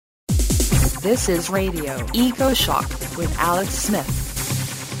This is Radio Eco Shock with Alex Smith.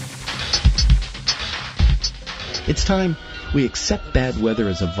 It's time we accept bad weather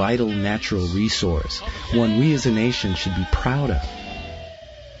as a vital natural resource, one we as a nation should be proud of.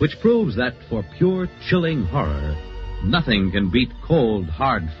 Which proves that for pure chilling horror, nothing can beat cold,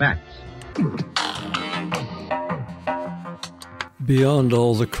 hard facts. Beyond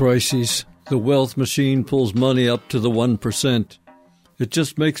all the crises, the wealth machine pulls money up to the 1%. It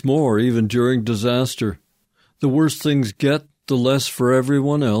just makes more even during disaster. The worse things get, the less for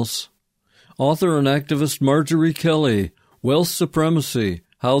everyone else. Author and activist Marjorie Kelly, Wealth Supremacy,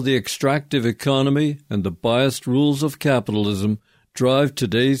 How the Extractive Economy and the Biased Rules of Capitalism Drive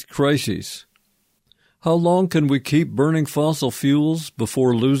Today's Crises. How long can we keep burning fossil fuels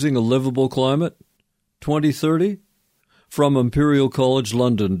before losing a livable climate? 2030? From Imperial College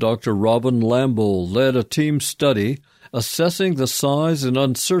London, Dr. Robin Lamboll led a team study assessing the size and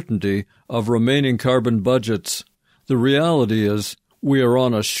uncertainty of remaining carbon budgets. The reality is, we are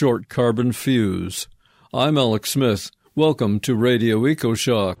on a short carbon fuse. I'm Alex Smith. Welcome to Radio Eco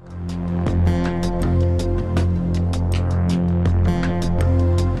Shock.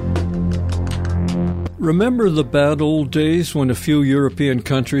 Remember the bad old days when a few European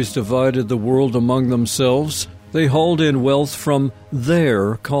countries divided the world among themselves? They hauled in wealth from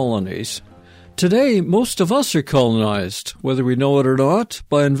their colonies. Today, most of us are colonized, whether we know it or not,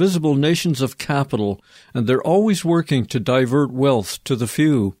 by invisible nations of capital, and they're always working to divert wealth to the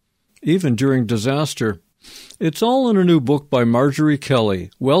few, even during disaster. It's all in a new book by Marjorie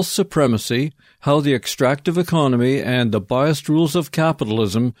Kelly, Wealth Supremacy, How the Extractive Economy and the Biased Rules of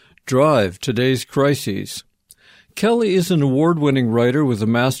Capitalism Drive Today's Crises. Kelly is an award-winning writer with a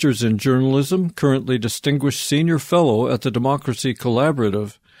master's in journalism, currently Distinguished Senior Fellow at the Democracy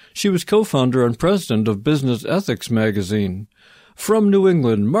Collaborative. She was co-founder and president of Business Ethics magazine. From New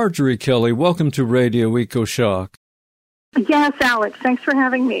England, Marjorie Kelly, welcome to Radio Eco Shock. Yes, Alex, thanks for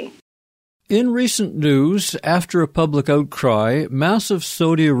having me. In recent news, after a public outcry, massive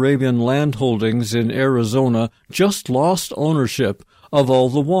Saudi Arabian land holdings in Arizona just lost ownership of all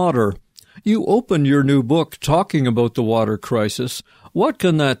the water. You open your new book talking about the water crisis. What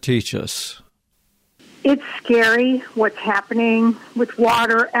can that teach us? It's scary what's happening with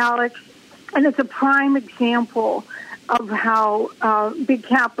water, Alex, and it's a prime example of how big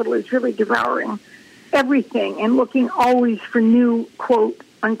capital is really devouring everything and looking always for new,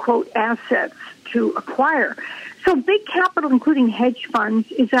 quote-unquote, assets to acquire. So big capital, including hedge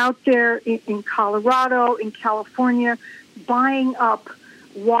funds, is out there in Colorado, in California, buying up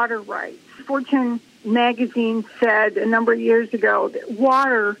water rights. Fortune magazine said a number of years ago that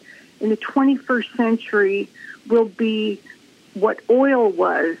water in the 21st century will be what oil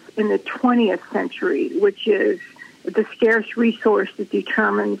was in the 20th century, which is the scarce resource that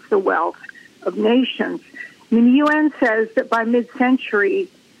determines the wealth of nations. I mean, the UN says that by mid-century,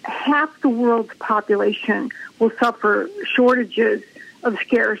 half the world's population will suffer shortages of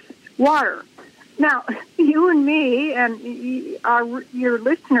scarce water. Now, you and me and your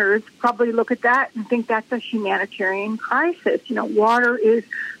listeners probably look at that and think that's a humanitarian crisis. You know, water is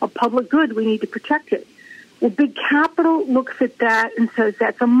a public good. We need to protect it. Well, big capital looks at that and says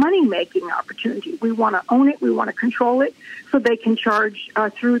that's a money-making opportunity. We want to own it. We want to control it so they can charge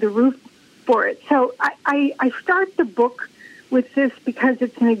through the roof for it. So I start the book with this because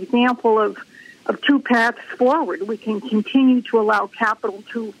it's an example of two paths forward. We can continue to allow capital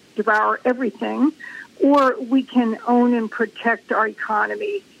to devour everything, or we can own and protect our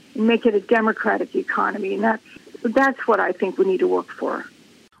economy and make it a democratic economy. And that's what I think we need to work for.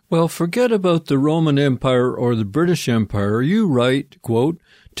 Well, forget about the Roman Empire or the British Empire. You write, quote,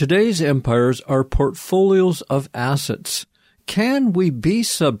 today's empires are portfolios of assets. Can we be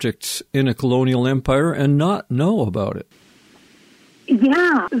subjects in a colonial empire and not know about it?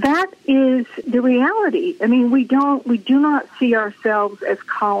 Yeah, that is the reality. I mean, we do not see ourselves as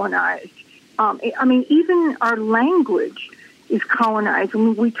colonized. I mean, even our language is colonized. I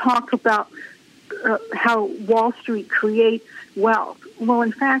mean, we talk about how Wall Street creates wealth. Well,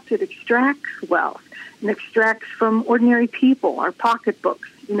 in fact, it extracts wealth and extracts from ordinary people, our pocketbooks,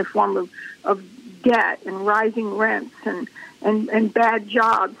 in the form of debt and rising rents and bad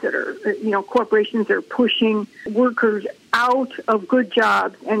jobs that are, corporations are pushing workers out of good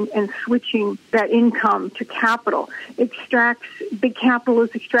jobs and switching that income to capital. Big capital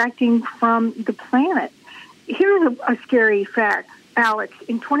is extracting from the planet. Here's a scary fact, Alex.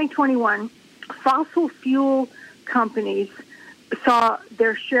 In 2021, fossil fuel companies saw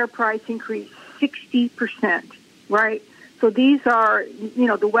their share price increase 60%, right? So these are,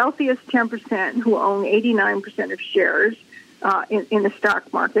 the wealthiest 10% who own 89% of shares. in the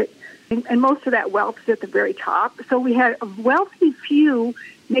stock market. And most of that wealth is at the very top. So we had a wealthy few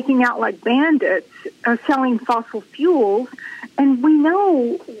making out like bandits, selling fossil fuels. And we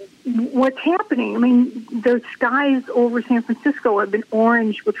know what's happening. I mean, the skies over San Francisco have been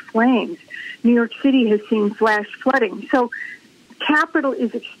orange with flames. New York City has seen flash flooding. So capital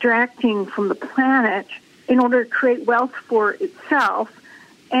is extracting from the planet in order to create wealth for itself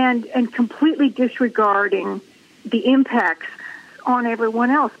and completely disregarding the impacts on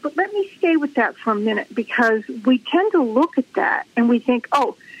everyone else. But let me stay with that for a minute, because we tend to look at that and we think,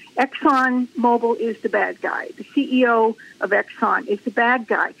 oh, Exxon Mobil is the bad guy. The CEO of Exxon is the bad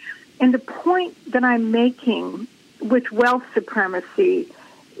guy. And the point that I'm making with wealth supremacy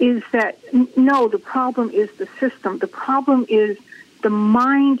is that, no, the problem is the system. The problem is the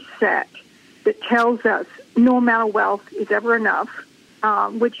mindset that tells us no amount of wealth is ever enough,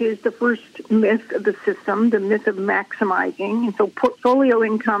 which is the first myth of the system, the myth of maximizing. And so portfolio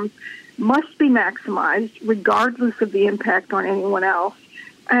income must be maximized regardless of the impact on anyone else.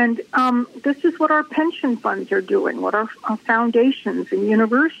 And this is what our pension funds are doing, what our foundations and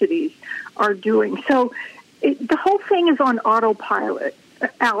universities are doing. So the whole thing is on autopilot,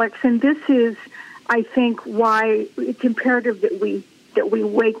 Alex, and this is, I think, why it's imperative that we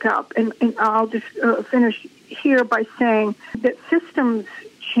wake up. And I'll just finish here by saying that systems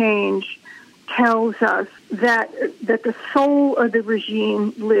change tells us that the soul of the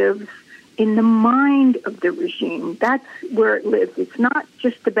regime lives in the mind of the regime. That's where it lives. It's not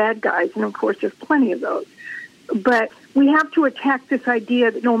just the bad guys, and of course there's plenty of those. But we have to attack this idea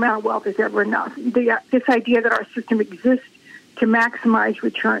that no amount of wealth is ever enough, this idea that our system exists to maximize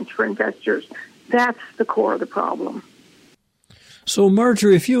returns for investors. That's the core of the problem. So,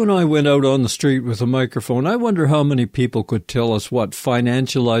 Marjorie, if you and I went out on the street with a microphone, I wonder how many people could tell us what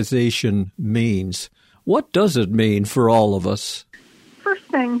financialization means. What does it mean for all of us? First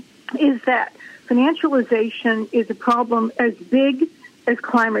thing is that financialization is a problem as big as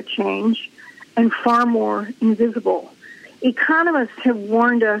climate change and far more invisible. Economists have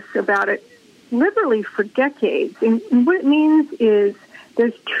warned us about it literally for decades. And what it means is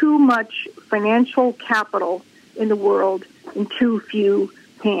there's too much financial capital in the world in too few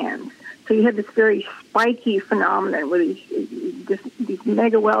hands. So you have this very spiky phenomenon where these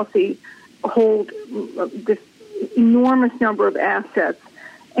mega wealthy hold this enormous number of assets.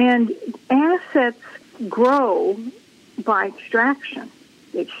 And assets grow by extraction.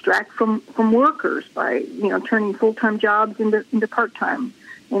 They extract from workers by, turning full-time jobs into part-time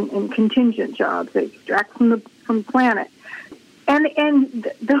and contingent jobs. They extract from the planet.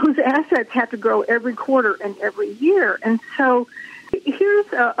 And those assets have to grow every quarter and every year. And so here's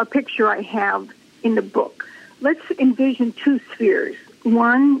a picture I have in the book. Let's envision two spheres.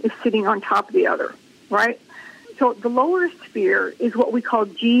 One is sitting on top of the other, right? So the lower sphere is what we call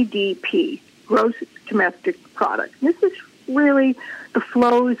GDP, gross domestic product. This is really the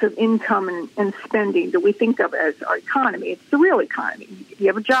flows of income and spending that we think of as our economy. It's the real economy. You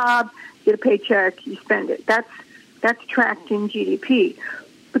have a job, you get a paycheck, you spend it. That's tracked in GDP.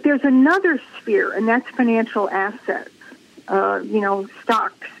 But there's another sphere, and that's financial assets,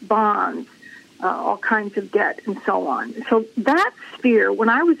 stocks, bonds, all kinds of debt, and so on. So that sphere, when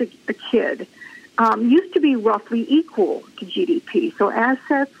I was a kid, used to be roughly equal to GDP. So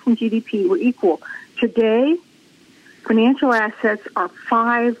assets and GDP were equal. Today, financial assets are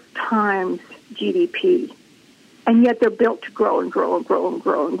 5 times GDP. And yet they're built to grow and grow and grow and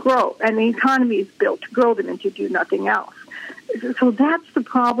grow and grow. And the economy is built to grow them and to do nothing else. So that's the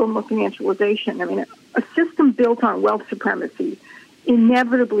problem of financialization. I mean, a system built on wealth supremacy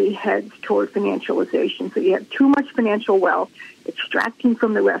inevitably heads toward financialization. So you have too much financial wealth extracting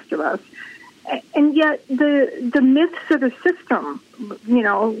from the rest of us. And yet the myths of the system,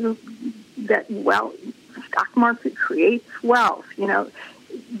 that stock market creates wealth,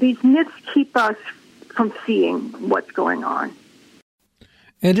 these myths keep us from seeing what's going on.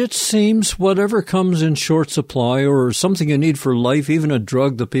 And it seems whatever comes in short supply or something you need for life, even a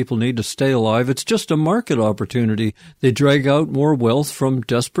drug that people need to stay alive, it's just a market opportunity. They drag out more wealth from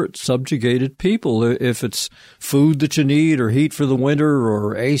desperate, subjugated people. If it's food that you need or heat for the winter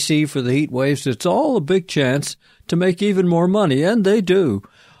or AC for the heat waves, it's all a big chance to make even more money, and they do.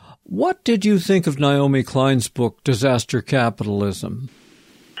 What did you think of Naomi Klein's book, Disaster Capitalism?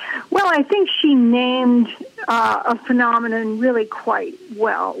 Well, I think she named a phenomenon really quite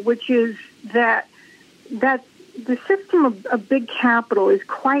well, which is that the system of big capital is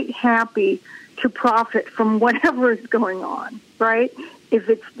quite happy to profit from whatever is going on, right? If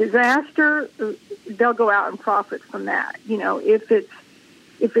it's disaster, they'll go out and profit from that. If it's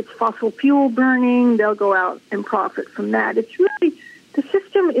If it's fossil fuel burning, they'll go out and profit from that. It's really, the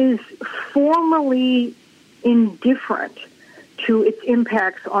system is formally indifferent to its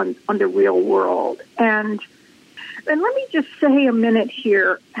impacts on the real world. And let me just say a minute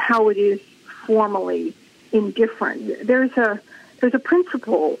here how it is formally indifferent. There's a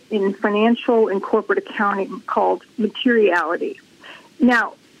principle in financial and corporate accounting called materiality.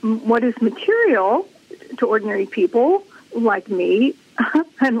 Now, what is material to ordinary people like me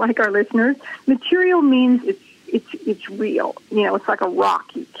and like our listeners? Material means it's real. You know, it's like a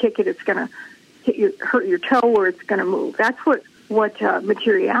rock. You kick it, it's going to hurt your toe, or it's going to move. That's what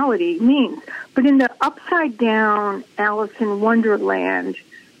materiality means. But in the upside down Alice in Wonderland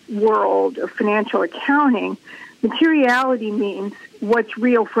world of financial accounting, materiality means what's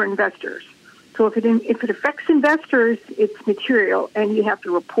real for investors. So if it affects investors, it's material, and you have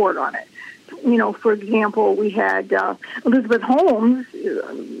to report on it. You know, for example, we had Elizabeth Holmes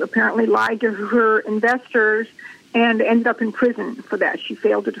apparently lied to her investors and ended up in prison for that. She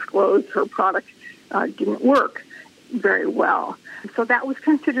failed to disclose her product didn't work very well. So that was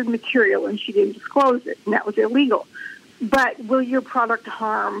considered material, and she didn't disclose it, and that was illegal. But will your product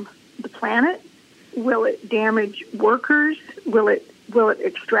harm the planet? Will it damage workers? Will it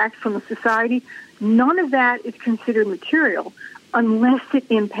extract from the society? None of that is considered material unless it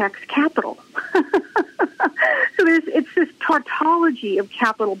impacts capital. So it's this tautology of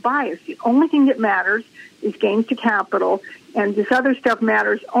capital bias. The only thing that matters is gains to capital, and this other stuff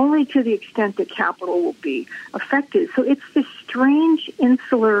matters only to the extent that capital will be affected. So it's this strange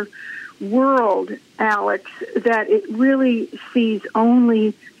insular world, Alex, that it really sees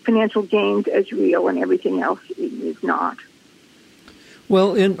only financial gains as real and everything else is not.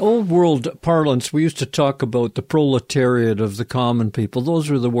 Well, in old world parlance, we used to talk about the proletariat of the common people.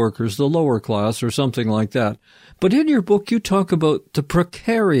 Those are the workers, the lower class, or something like that. But in your book, you talk about the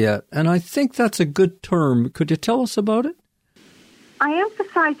precariat, and I think that's a good term. Could you tell us about it? I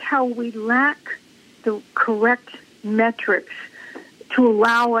emphasize how we lack the correct metrics to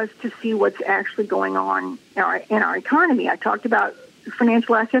allow us to see what's actually going on in our economy. I talked about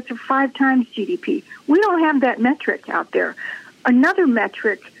financial assets are 5 times GDP. We don't have that metric out there. Another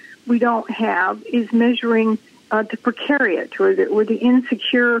metric we don't have is measuring the precariat or the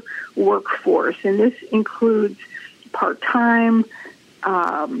insecure workforce, and this includes part-time,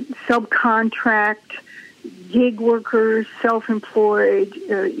 subcontract, gig workers, self-employed,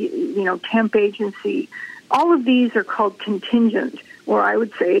 temp agency. All of these are called contingent, or I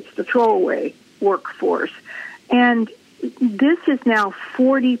would say it's the throwaway workforce. And this is now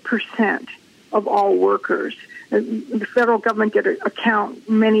 40% of all workers. The federal government did a count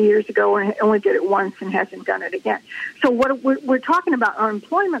many years ago and only did it once and hasn't done it again. So what we're talking about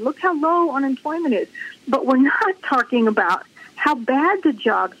unemployment. Look how low unemployment is. But we're not talking about how bad the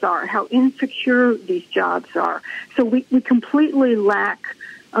jobs are, how insecure these jobs are. So we completely lack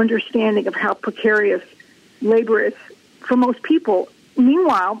understanding of how precarious labor is for most people.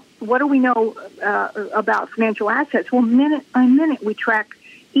 Meanwhile, what do we know about financial assets? Well, minute by minute, we track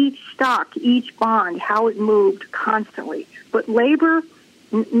each stock, each bond, how it moved constantly. But labor,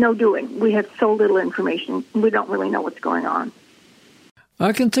 no doing. We have so little information. We don't really know what's going on.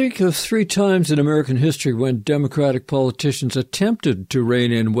 I can think of 3 times in American history when Democratic politicians attempted to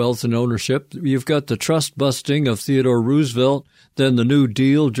rein in wealth and ownership. You've got the trust busting of Theodore Roosevelt, then the New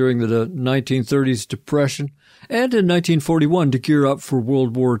Deal during the 1930s Depression, and in 1941 to gear up for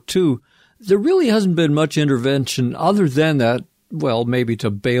World War II. There really hasn't been much intervention other than that, well, maybe to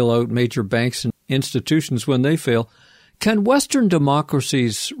bail out major banks and institutions when they fail. Can Western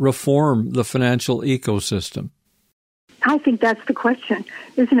democracies reform the financial ecosystem? I think that's the question,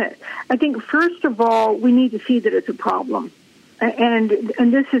 isn't it? I think, first of all, we need to see that it's a problem. And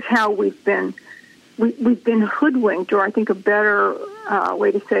this is how we've been hoodwinked, or I think a better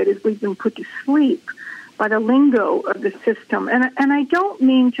way to say it is we've been put to sleep by the lingo of the system. And I don't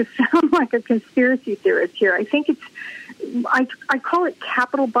mean to sound like a conspiracy theorist here. I think I call it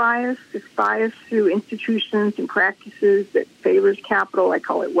capital bias, this bias through institutions and practices that favors capital. I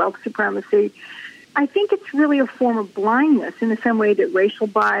call it wealth supremacy. I think it's really a form of blindness in the same way that racial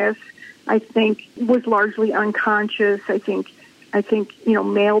bias, I think, was largely unconscious. I think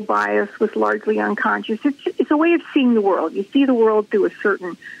male bias was largely unconscious. It's a way of seeing the world. You see the world through a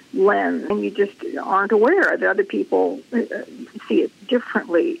certain lens, and you just aren't aware that other people see it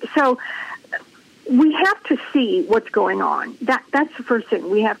differently. So we have to see what's going on. That's the first thing.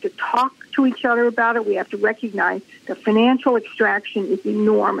 We have to talk to each other about it. We have to recognize that financial extraction is an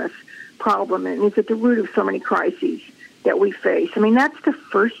enormous problem and is at the root of so many crises that we face. I mean, that's the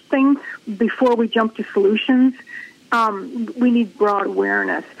first thing before we jump to solutions. We need broad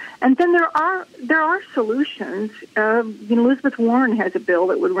awareness. And then there are solutions. Elizabeth Warren has a bill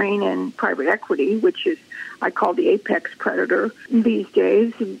that would rein in private equity, which is, I call the apex predator these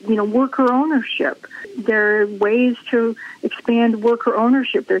days. Worker ownership. There are ways to expand worker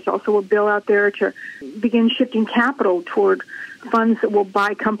ownership. There's also a bill out there to begin shifting capital toward funds that will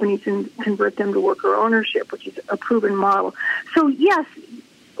buy companies and convert them to worker ownership, which is a proven model. So, yes,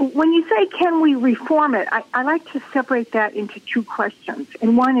 when you say, can we reform it, I like to separate that into two questions.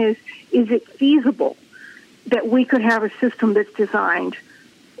 And one is it feasible that we could have a system that's designed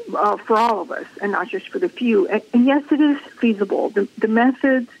for all of us and not just for the few? And yes, it is feasible. The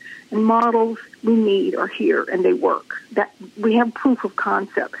methods and models we need are here, and they work. That we have proof of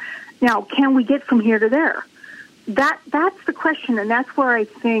concept. Now, can we get from here to there? That's the question, and that's where I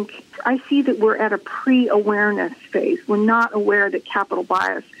see that we're at a pre-awareness phase. We're not aware that capital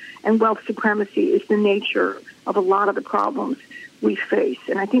bias and wealth supremacy is the nature of a lot of the problems we face.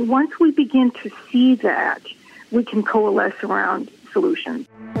 And I think once we begin to see that, we can coalesce around solutions.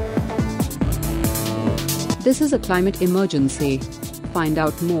 This is a climate emergency. Find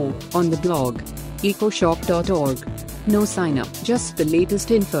out more on the blog ecoshock.org. No sign up, just the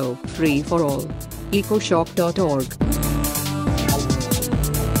latest info, free for all. ecoshock.org.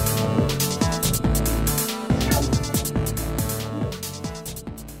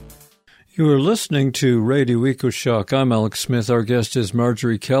 You are listening to Radio EcoShock. I'm Alex Smith. Our guest is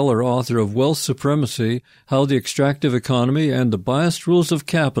Marjorie Kelly, author of Wealth Supremacy, How the Extractive Economy and the Biased Rules of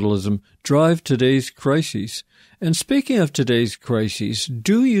Capitalism Drive Today's Crises. And speaking of today's crises,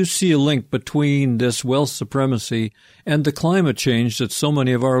 do you see a link between this wealth supremacy and the climate change that so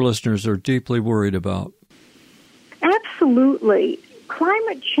many of our listeners are deeply worried about? Absolutely.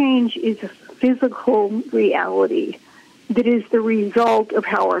 Climate change is a physical reality that is the result of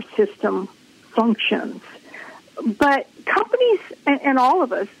how our system functions. But companies and all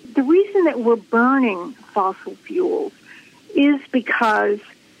of us, the reason that we're burning fossil fuels is because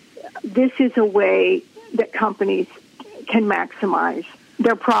this is a way that companies can maximize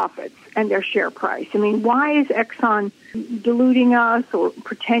their profits and their share price. I mean, why is Exxon deluding us or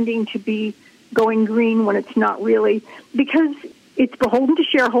pretending to be going green when it's not really? Because it's beholden to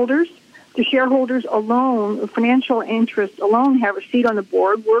shareholders. The shareholders alone, financial interests alone, have a seat on the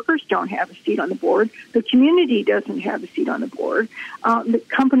board. Workers don't have a seat on the board. The community doesn't have a seat on the board. The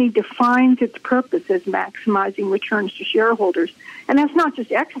company defines its purpose as maximizing returns to shareholders. And that's not just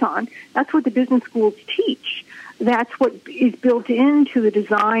Exxon. That's what the business schools teach. That's what is built into the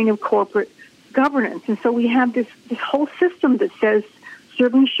design of corporate governance. And so we have this whole system that says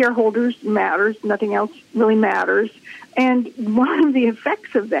serving shareholders matters, nothing else really matters. And one of the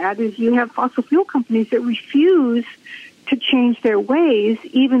effects of that is you have fossil fuel companies that refuse to change their ways,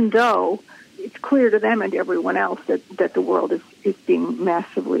 even though it's clear to them and everyone else that the world is being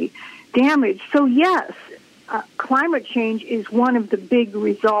massively damaged. So yes, climate change is one of the big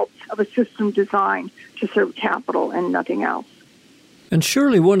results of a system designed to serve capital and nothing else. And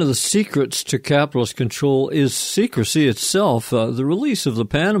surely one of the secrets to capitalist control is secrecy itself. The release of the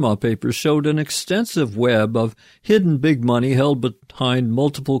Panama Papers showed an extensive web of hidden big money held behind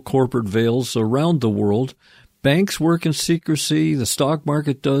multiple corporate veils around the world. Banks work in secrecy, the stock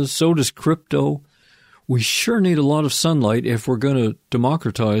market does, so does crypto. We sure need a lot of sunlight if we're going to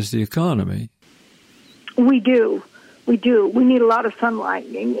democratize the economy. We do. We need a lot of sunlight.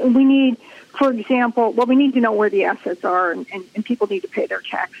 And we need, for example, we need to know where the assets are, and people need to pay their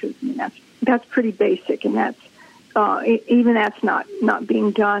taxes. I mean, that's pretty basic, and that's not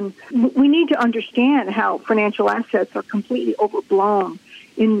being done. We need to understand how financial assets are completely overblown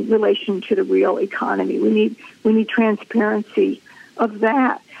in relation to the real economy. We need transparency of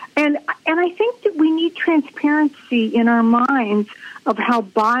that, and I think that we need transparency in our minds of how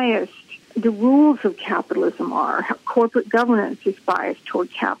biased the rules of capitalism are, how corporate governance is biased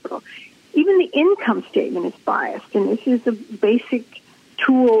toward capital. Even the income statement is biased, and this is a basic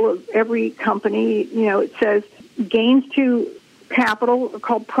tool of every company. It says gains to capital are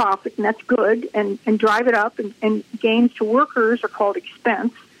called profit, and that's good, and drive it up, and gains to workers are called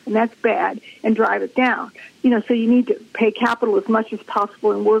expense, and that's bad, and drive it down. So you need to pay capital as much as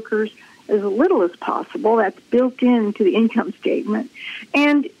possible and workers as little as possible. That's built into the income statement.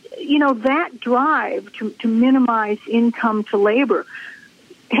 And that drive to minimize income to labor,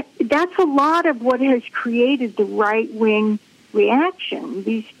 that's a lot of what has created the right-wing reaction.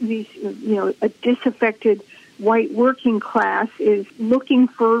 A disaffected white working class is looking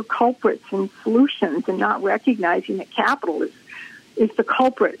for culprits and solutions and not recognizing that capital is the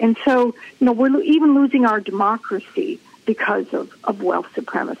culprit. And so, we're even losing our democracy because of wealth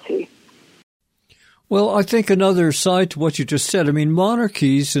supremacy. Well, I think another side to what you just said, I mean,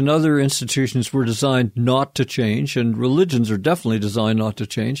 monarchies and other institutions were designed not to change, and religions are definitely designed not to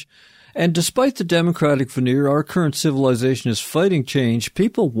change. And despite the democratic veneer, our current civilization is fighting change.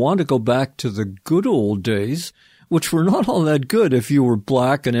 People want to go back to the good old days, which were not all that good if you were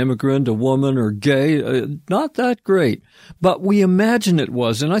black, an immigrant, a woman, or gay. Not that great. But we imagine it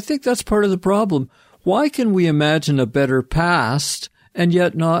was, and I think that's part of the problem. Why can we imagine a better past and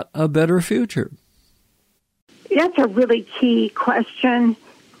yet not a better future? That's a really key question.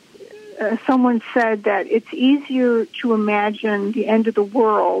 Someone said that it's easier to imagine the end of the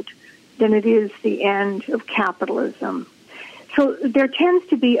world than it is the end of capitalism. So there tends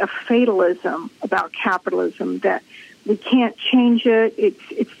to be a fatalism about capitalism, that we can't change it.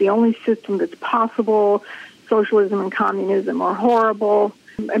 It's the only system that's possible. Socialism and communism are horrible.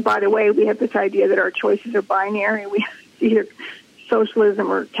 And by the way, we have this idea that our choices are binary. We have either socialism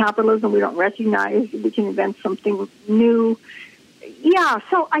or capitalism. We don't recognize we can invent something new. Yeah,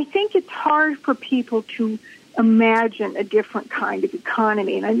 so I think it's hard for people to imagine a different kind of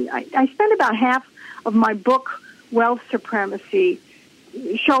economy. And I spent about half of my book, Wealth Supremacy,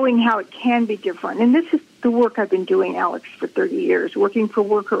 showing how it can be different. And this is the work I've been doing, Alex, for 30 years, working for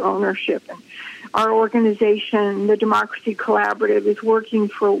worker ownership. And our organization, the Democracy Collaborative, is working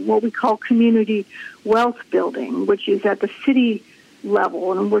for what we call community wealth building, which is at the city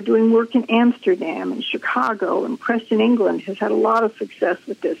level. And we're doing work in Amsterdam and Chicago, and Preston, England has had a lot of success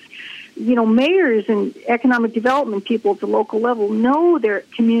with this. You know, mayors and economic development people at the local level know their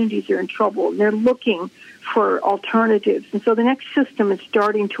communities are in trouble, and they're looking for alternatives. And so the next system is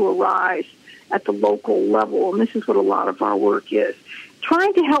starting to arise at the local level, and this is what a lot of our work is.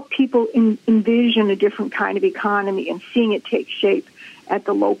 Trying to help people envision a different kind of economy and seeing it take shape at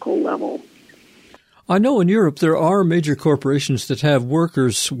the local level. I know in Europe there are major corporations that have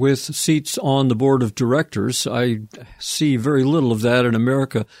workers with seats on the board of directors. I see very little of that in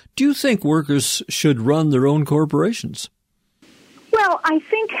America. Do you think workers should run their own corporations? Well, I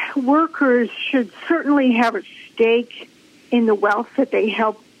think workers should certainly have a stake in the wealth that they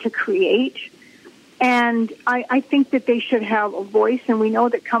help to create. And I think that they should have a voice, and we know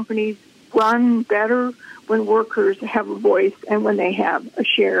that companies run better when workers have a voice and when they have a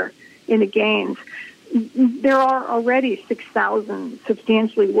share in the gains. There are already 6,000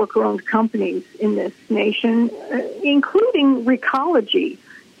 substantially worker-owned companies in this nation, including Recology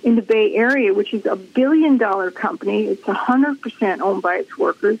in the Bay Area, which is a $1 billion company. It's 100% owned by its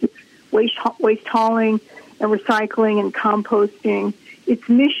workers. Waste hauling and recycling and composting. Its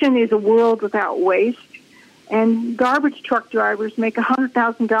mission is a world without waste. And garbage truck drivers make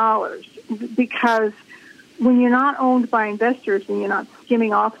 $100,000 because when you're not owned by investors and you're not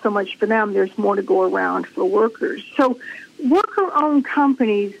skimming off so much for them, there's more to go around for workers. So worker-owned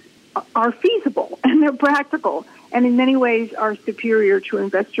companies are feasible and they're practical and in many ways are superior to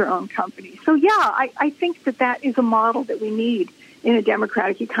investor-owned companies. So, yeah, I think that is a model that we need in a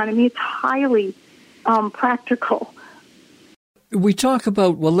democratic economy. It's highly practical. We talk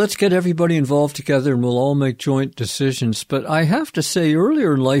about, well, let's get everybody involved together and we'll all make joint decisions. But I have to say,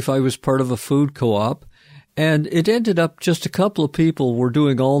 earlier in life, I was part of a food co-op. And it ended up just a couple of people were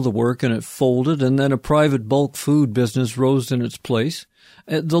doing all the work and it folded, and then a private bulk food business rose in its place.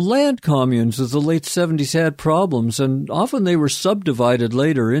 The land communes of the late 70s had problems, and often they were subdivided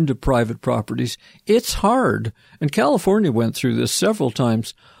later into private properties. It's hard, and California went through this several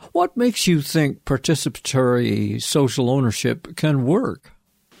times. What makes you think participatory social ownership can work?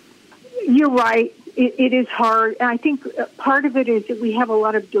 You're right. It is hard. And I think part of it is that we have a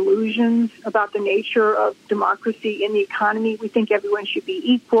lot of delusions about the nature of democracy in the economy. We think everyone should be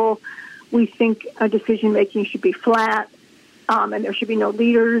equal. We think decision-making should be flat, and there should be no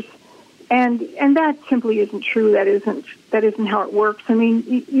leaders. And that simply isn't true. That isn't how it works. I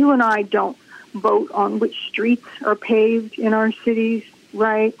mean, you and I don't vote on which streets are paved in our cities,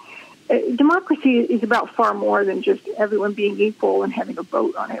 right? Democracy is about far more than just everyone being equal and having a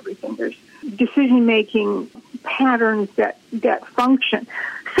vote on everything. There's decision-making patterns that function.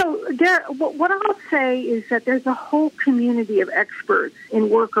 So what I'll say is that there's a whole community of experts in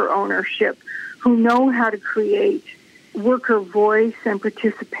worker ownership who know how to create worker voice and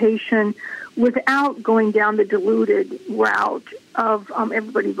participation without going down the diluted route of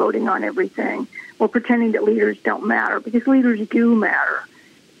everybody voting on everything or pretending that leaders don't matter, because leaders do matter.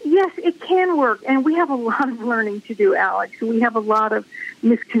 Yes, it can work, and we have a lot of learning to do, Alex. We have a lot of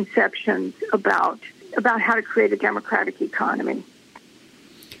misconceptions about how to create a democratic economy.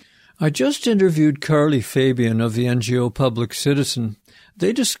 I just interviewed Carly Fabian of the NGO Public Citizen.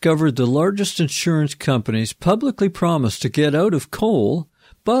 They discovered the largest insurance companies publicly promised to get out of coal,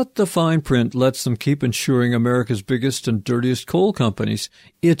 But the fine print lets them keep insuring America's biggest and dirtiest coal companies.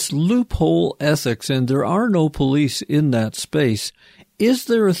 It's loophole ethics, and there are no police in that space. Is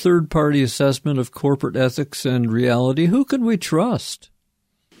there a third-party assessment of corporate ethics and reality? Who can we trust?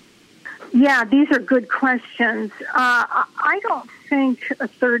 Yeah, these are good questions. I don't think a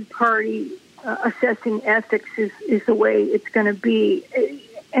third party assessing ethics is the way it's going to be.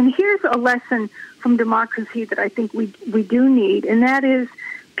 And here's a lesson from democracy that I think we do need, and that is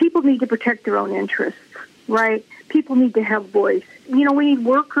people need to protect their own interests, right? People need to have voice. We need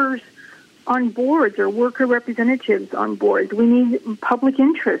workers on boards or worker representatives on boards. We need public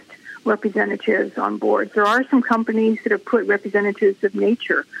interest representatives on boards. There are some companies that have put representatives of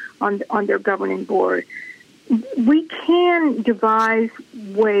nature on their governing board. We can devise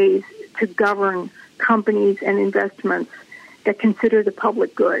ways to govern companies and investments that consider the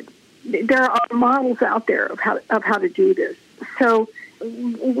public good. There are models out there of how to do this. So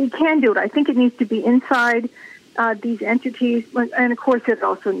we can do it. I think it needs to be inside these entities, and of course it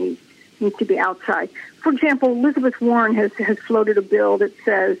also needs to be outside. For example, Elizabeth Warren has floated a bill that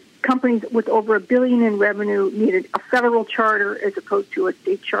says companies with over $1 billion in revenue needed a federal charter as opposed to a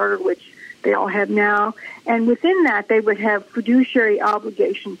state charter, which they all have now. And within that, they would have fiduciary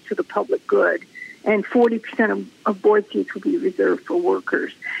obligations to the public good, and 40% of board seats would be reserved for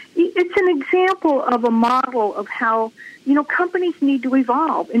workers. It's an example of a model of how, companies need to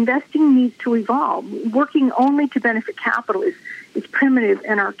evolve. Investing needs to evolve. Working only to benefit capital is primitive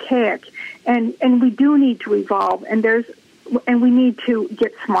and archaic, and we do need to evolve, and we need to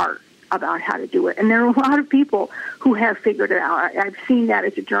get smart about how to do it. And there are a lot of people who have figured it out. I've seen that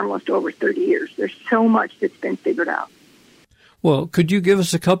as a journalist over 30 years. There's so much that's been figured out. Well, could you give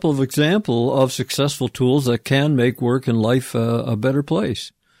us a couple of examples of successful tools that can make work and life a better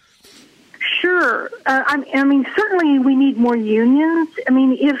place? Sure. Certainly we need more unions.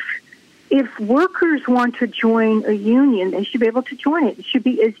 If workers want to join a union, they should be able to join it. It should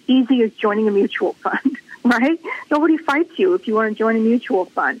be as easy as joining a mutual fund, right? Nobody fights you if you want to join a mutual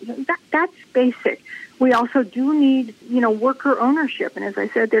fund. That's basic. We also do need, worker ownership. And as I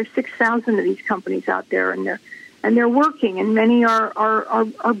said, there's 6,000 of these companies out there, and they're working, and many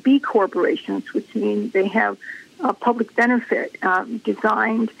are B corporations, which means they have public benefit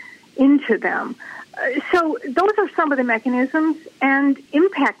designed into them. So those are some of the mechanisms, and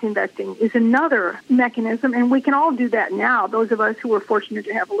impact investing is another mechanism, and we can all do that now. Those of us who are fortunate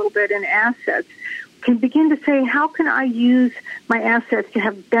to have a little bit in assets can begin to say, how can I use my assets to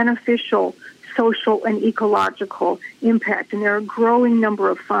have beneficial social and ecological impact? And there are a growing number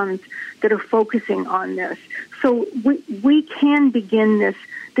of funds that are focusing on this. So we can begin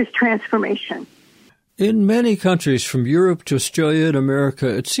this transformation. In many countries, from Europe to Australia and America,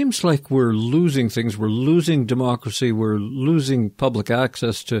 it seems like we're losing things. We're losing democracy. We're losing public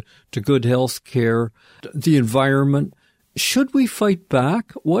access to good health care, the environment. Should we fight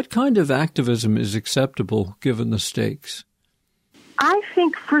back? What kind of activism is acceptable given the stakes? I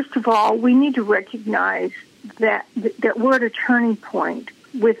think, first of all, we need to recognize that we're at a turning point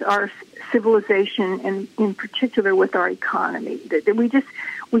with our civilization, and in particular with our economy. That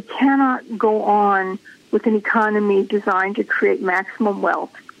we cannot go on with an economy designed to create maximum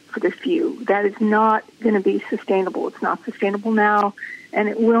wealth for the few. That is not going to be sustainable. It's not sustainable now, and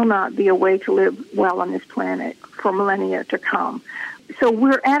it will not be a way to live well on this planet for millennia to come. So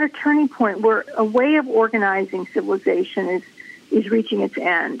we're at a turning point where a way of organizing civilization is reaching its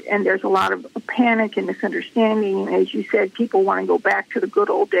end, and there's a lot of panic and misunderstanding. And as you said, people want to go back to the good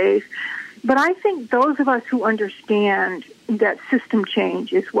old days. But I think those of us who understand that system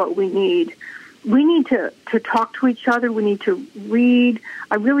change is what we need to talk to each other. We need to read.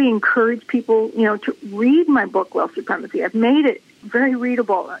 I really encourage people, to read my book, Wealth Supremacy. I've made it very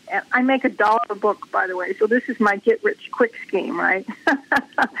readable. I make $1 a book, by the way, so this is my get-rich-quick scheme, right?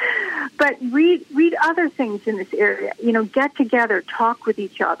 But read other things in this area. Get together, talk with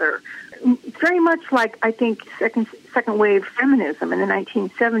each other. It's very much like, I think, second wave feminism in the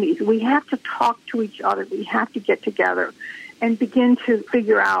 1970s. We have to talk to each other. We have to get together and begin to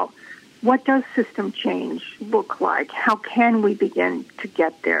figure out, what does system change look like? How can we begin to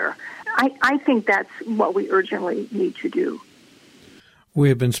get there? I think that's what we urgently need to do. We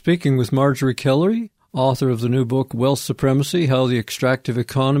have been speaking with Marjorie Kelly, author of the new book, Wealth Supremacy, How the Extractive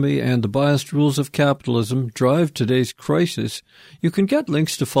Economy and the Biased Rules of Capitalism Drive Today's Crisis. You can get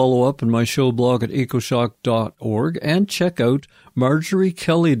links to follow up in my show blog at ecoshock.org and check out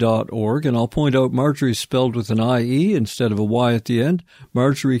marjoriekelly.org. And I'll point out Marjorie is spelled with an I-E instead of a Y at the end,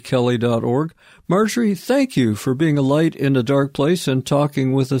 marjoriekelly.org. Marjorie, thank you for being a light in a dark place and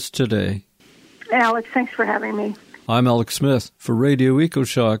talking with us today. Alex, thanks for having me. I'm Alex Smith for Radio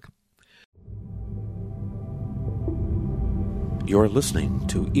EcoShock. You're listening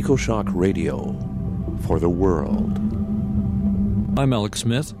to EcoShock Radio for the world. I'm Alex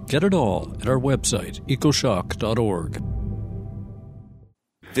Smith. Get it all at our website, ecoshock.org.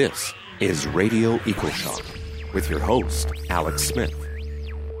 This is Radio EcoShock with your host, Alex Smith.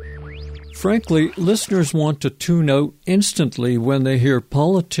 Frankly, listeners want to tune out instantly when they hear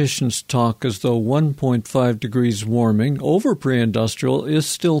politicians talk as though 1.5 degrees warming over pre-industrial is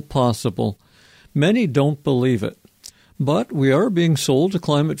still possible. Many don't believe it. But we are being sold a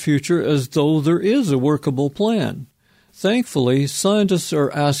climate future as though there is a workable plan. Thankfully, scientists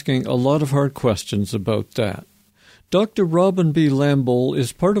are asking a lot of hard questions about that. Dr. Robin B. Lamboll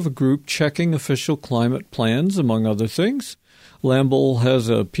is part of a group checking official climate plans, among other things. Lamboll has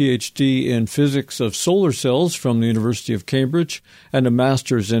a Ph.D. in physics of solar cells from the University of Cambridge and a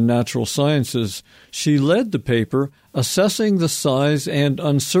master's in natural sciences. She led the paper Assessing the Size and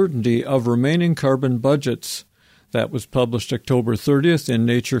Uncertainty of Remaining Carbon Budgets. That was published October 30th in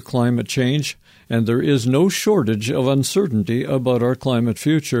Nature Climate Change, and there is no shortage of uncertainty about our climate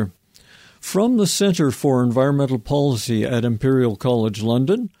future. From the Centre for Environmental Policy at Imperial College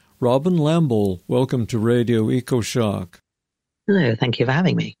London, Robin Lamboll, welcome to Radio EcoShock. Hello, thank you for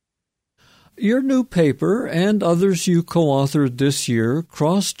having me. Your new paper and others you co-authored this year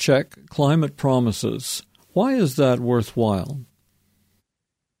cross-check climate promises. Why is that worthwhile?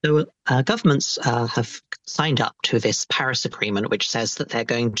 So governments have signed up to this Paris Agreement, which says that they're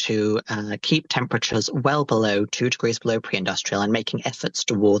going to keep temperatures well below 2 degrees below pre-industrial and making efforts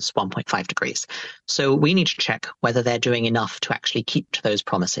towards 1.5 degrees. So we need to check whether they're doing enough to actually keep to those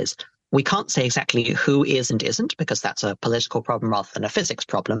promises. We can't say exactly who is and isn't, because that's a political problem rather than a physics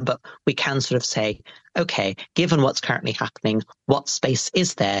problem, but we can sort of say, okay, given what's currently happening, what space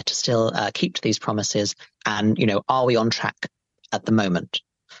is there to still keep to these promises? And, are we on track at the moment?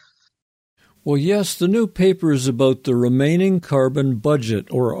 Well, yes, the new paper is about the remaining carbon budget,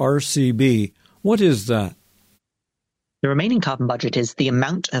 or RCB. What is that? The remaining carbon budget is the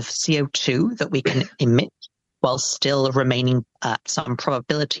amount of CO2 that we can emit while still remaining at some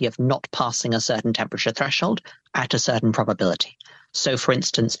probability of not passing a certain temperature threshold at a certain probability. So, for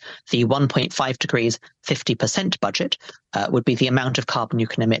instance, the 1.5 degrees 50% budget would be the amount of carbon you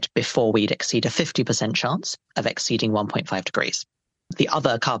can emit before we'd exceed a 50% chance of exceeding 1.5 degrees. The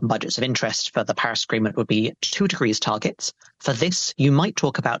other carbon budgets of interest for the Paris Agreement would be 2 degrees targets. For this, you might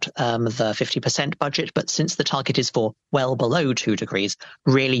talk about the 50% budget, but since the target is for well below 2 degrees,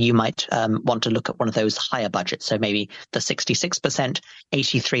 really you might want to look at one of those higher budgets. So maybe the 66%,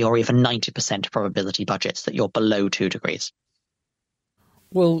 83%, or even 90% probability budgets that you're below 2 degrees.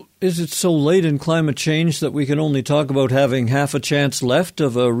 Well, is it so late in climate change that we can only talk about having half a chance left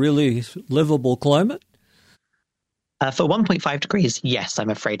of a really livable climate? For 1.5 degrees, yes, I'm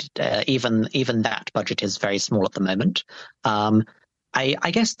afraid even that budget is very small at the moment.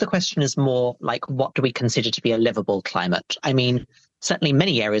 I guess the question is more like, what do we consider to be a livable climate? I mean, certainly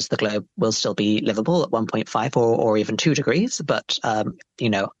many areas of the globe will still be livable at 1.5 or even 2 degrees, but,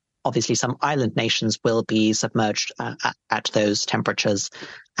 obviously some island nations will be submerged at those temperatures.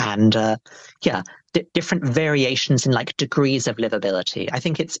 And, different variations in degrees of livability. I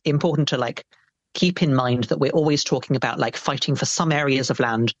think it's important to keep in mind that we're always talking about fighting for some areas of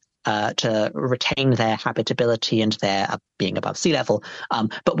land to retain their habitability and their being above sea level.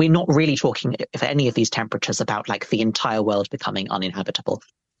 But we're not really talking for any of these temperatures about the entire world becoming uninhabitable.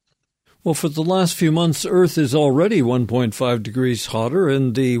 Well, for the last few months, Earth is already 1.5 degrees hotter,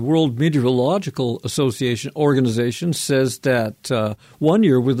 and the World Meteorological Organization says that 1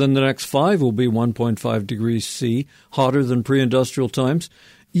 year within the next 5 will be 1.5 degrees C, hotter than pre-industrial times.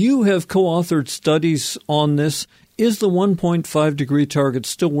 You have co-authored studies on this. Is the 1.5 degree target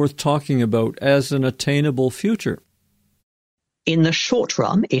still worth talking about as an attainable future? In the short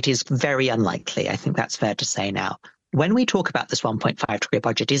run, it is very unlikely. I think that's fair to say now. When we talk about this 1.5 degree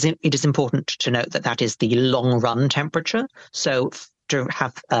budget, it is important to note that that is the long-run temperature. So to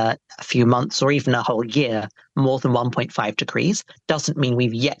have a few months or even a whole year more than 1.5 degrees doesn't mean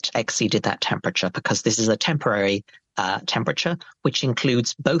we've yet exceeded that temperature, because this is a temporary temperature, which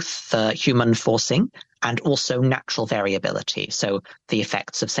includes both the human forcing and also natural variability. So the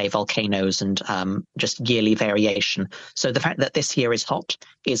effects of, say, volcanoes and just yearly variation. So the fact that this year is hot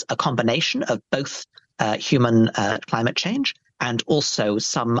is a combination of both human climate change and also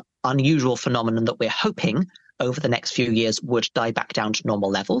some unusual phenomenon that we're hoping over the next few years would die back down to normal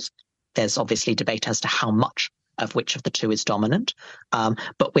levels. There's obviously debate as to how much of which of the two is dominant,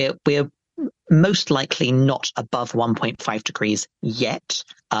 but we're most likely not above 1.5 degrees yet,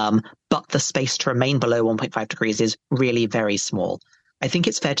 but the space to remain below 1.5 degrees is really very small. I think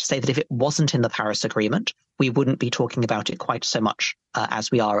it's fair to say that if it wasn't in the Paris Agreement, we wouldn't be talking about it quite so much as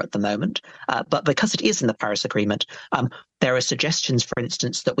we are at the moment. But because it is in the Paris Agreement, there are suggestions, for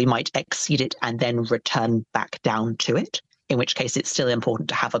instance, that we might exceed it and then return back down to it, in which case it's still important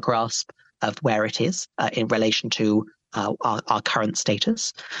to have a grasp of where it is in relation to our current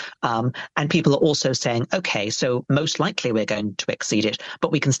status. And people are also saying, okay, so most likely we're going to exceed it,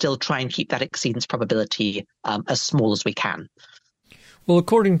 but we can still try and keep that exceedance probability as small as we can. Well,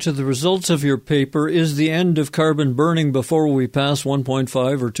 according to the results of your paper, is the end of carbon burning before we pass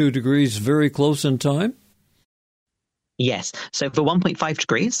 1.5 or 2 degrees very close in time? Yes. So for 1.5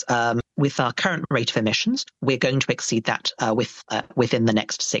 degrees, with our current rate of emissions, we're going to exceed that within the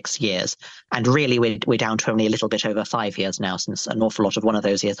next 6 years. And really, we're down to only a little bit over 5 years now, since an awful lot of one of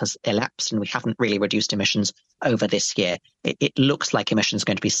those years has elapsed, and we haven't really reduced emissions over this year. It looks like emissions are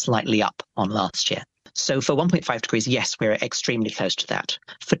going to be slightly up on last year. So for 1.5 degrees, yes, we're extremely close to that.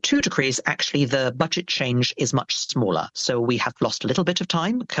 For 2 degrees, actually, the budget change is much smaller. So we have lost a little bit of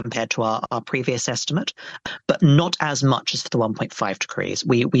time compared to our previous estimate, but not as much as for the 1.5 degrees.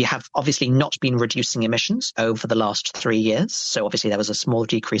 We have obviously not been reducing emissions over the last 3 years. So obviously there was a small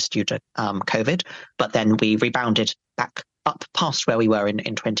decrease due to COVID, but then we rebounded back up past where we were in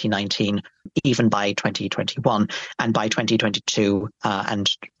 2019, even by 2021. And by 2022, and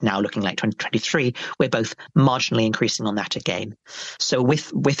now looking like 2023, we're both marginally increasing on that again. So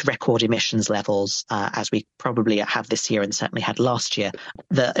with record emissions levels, as we probably have this year and certainly had last year,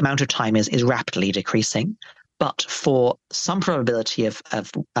 the amount of time is rapidly decreasing. But for some probability of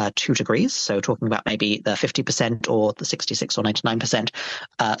 2 degrees, so talking about maybe the 50% or the 66 or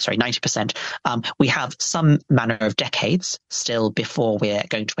 90%, we have some manner of decades still before we're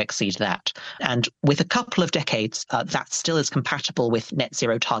going to exceed that. And with a couple of decades, that still is compatible with net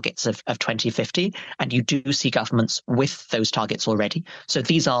zero targets of 2050. And you do see governments with those targets already. So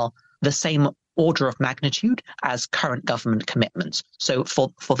these are the same order of magnitude as current government commitments. So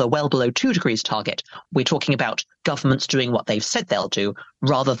for the well below 2 degrees target, we're talking about governments doing what they've said they'll do,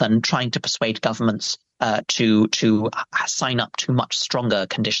 rather than trying to persuade governments to sign up to much stronger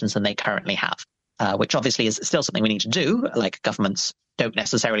conditions than they currently have, which obviously is still something we need to do. Like, governments don't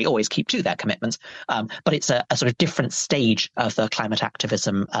necessarily always keep to their commitments, but it's a sort of different stage of the climate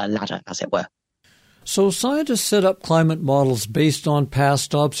activism ladder, as it were. So scientists set up climate models based on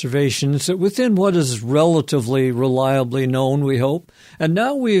past observations within what is relatively reliably known, we hope. And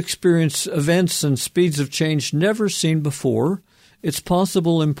now we experience events and speeds of change never seen before. It's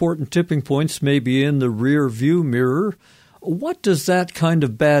possible important tipping points may be in the rear view mirror. What does that kind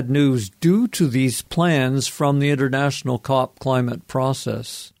of bad news do to these plans from the international COP climate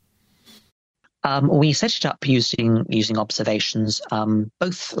process? We set it up using observations,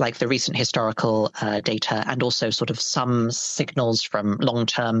 both like the recent historical data and also sort of some signals from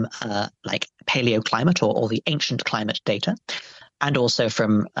long-term like paleoclimate or the ancient climate data, and also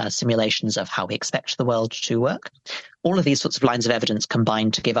from simulations of how we expect the world to work. All of these sorts of lines of evidence combine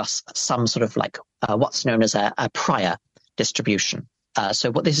to give us some sort of like what's known as a prior distribution.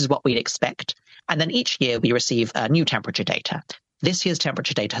 So this is what we'd expect. And then each year we receive new temperature data. This year's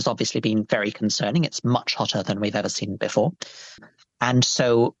temperature data has obviously been very concerning. It's much hotter than we've ever seen before. And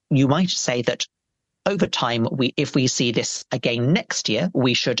so you might say that over time, if we see this again next year,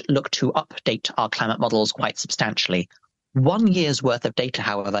 we should look to update our climate models quite substantially. 1 year's worth of data,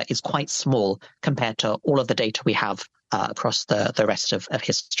 however, is quite small compared to all of the data we have across the rest of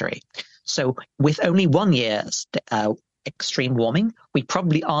history. So with only 1 year's extreme warming, we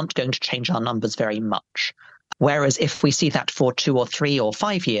probably aren't going to change our numbers very much. Whereas if we see that for 2 or 3 or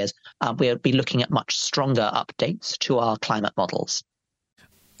 5 years, we'll be looking at much stronger updates to our climate models.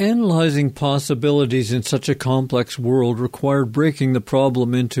 Analyzing possibilities in such a complex world required breaking the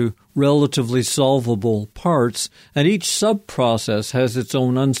problem into relatively solvable parts, and each sub-process has its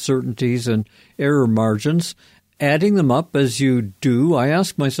own uncertainties and error margins. Adding them up as you do, I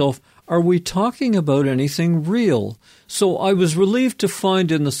ask myself, are we talking about anything real? So I was relieved to find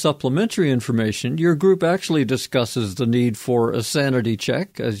in the supplementary information your group actually discusses the need for a sanity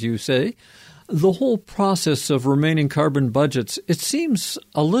check, as you say. The whole process of remaining carbon budgets, it seems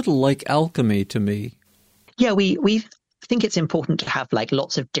a little like alchemy to me. Yeah, we think it's important to have like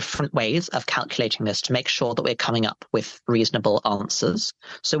lots of different ways of calculating this to make sure that we're coming up with reasonable answers.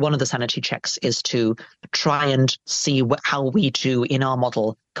 So one of the sanity checks is to try and see how we do in our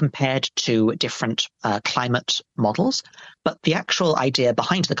model compared to different climate models. But the actual idea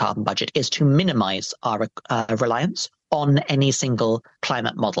behind the carbon budget is to minimize our reliance on any single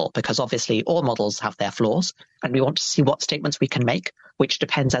climate model, because obviously all models have their flaws, and we want to see what statements we can make, which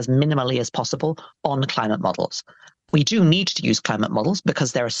depends as minimally as possible on climate models. We do need to use climate models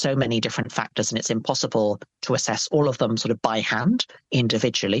because there are so many different factors, and it's impossible to assess all of them sort of by hand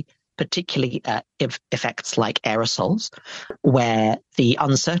individually, particularly effects like aerosols, where the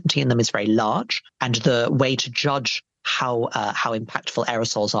uncertainty in them is very large, and the way to judge how impactful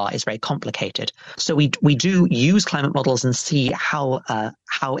aerosols are is very complicated. So we do use climate models and see how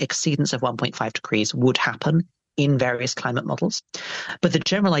exceedance of 1.5 degrees would happen in various climate models. But the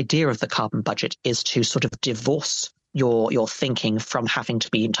general idea of the carbon budget is to sort of divorce your thinking from having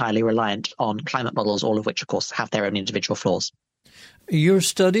to be entirely reliant on climate models, all of which, of course, have their own individual flaws. Your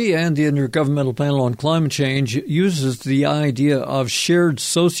study and the Intergovernmental Panel on Climate Change uses the idea of shared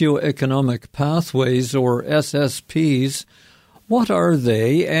socioeconomic pathways, or SSPs. What are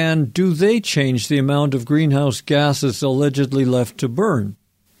they, and do they change the amount of greenhouse gases allegedly left to burn?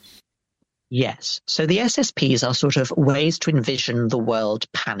 Yes. So the SSPs are sort of ways to envision the world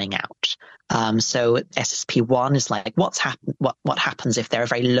panning out. So SSP1 is like what happens if there are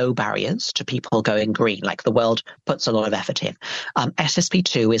very low barriers to people going green, like the world puts a lot of effort in.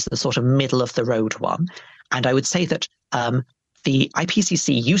 SSP2 is the sort of middle of the road one. And I would say that the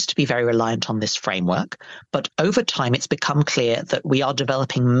IPCC used to be very reliant on this framework, but over time it's become clear that we are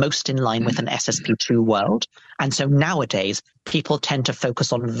developing most in line with an SSP2 world. And so nowadays people tend to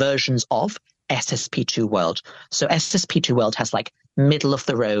focus on versions of SSP2 world. So SSP2 world has like middle of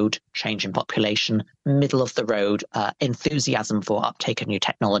the road change in population, middle of the road enthusiasm for uptake of new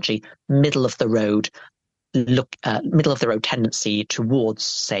technology, middle of the road tendency towards,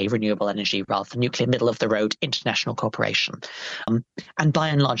 say, renewable energy rather than nuclear, middle of the road international cooperation. And by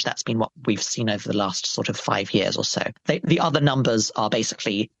and large, that's been what we've seen over the last sort of 5 years or so. The other numbers are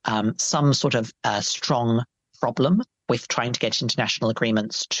basically some sort of strong problem with trying to get international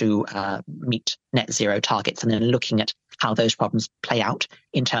agreements to meet net zero targets, and then looking at how those problems play out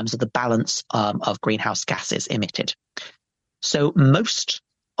in terms of the balance of greenhouse gases emitted. So most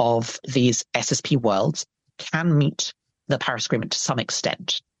of these SSP worlds can meet the Paris Agreement to some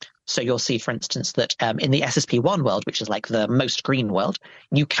extent. So you'll see, for instance, that in the SSP1 world, which is like the most green world,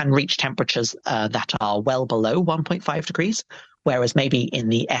 you can reach temperatures that are well below 1.5 degrees, whereas maybe in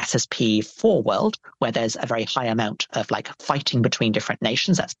the SSP4 world, where there's a very high amount of like fighting between different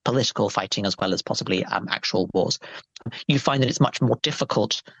nations, that's political fighting as well as possibly actual wars, you find that it's much more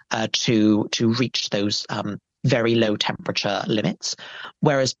difficult to reach those very low temperature limits.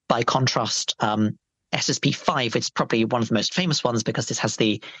 Whereas by contrast, SSP5 is probably one of the most famous ones because this has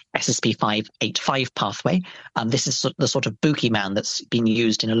the SSP585 pathway. This is the sort of boogeyman that's been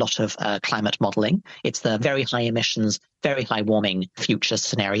used in a lot of climate modeling. It's the very high emissions, very high warming future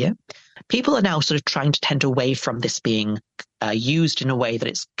scenario. People are now sort of trying to tend away from this being used in a way that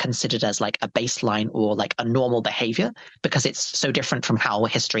it's considered as like a baseline or like a normal behavior, because it's so different from how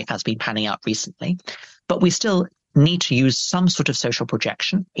history has been panning out recently. But we still need to use some sort of social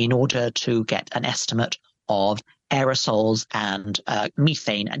projection in order to get an estimate of aerosols and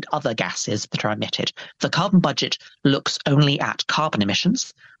methane and other gases that are emitted. The carbon budget looks only at carbon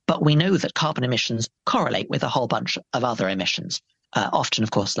emissions, but we know that carbon emissions correlate with a whole bunch of other emissions. Often,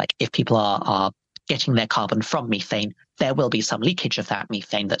 of course, like if people are getting their carbon from methane, there will be some leakage of that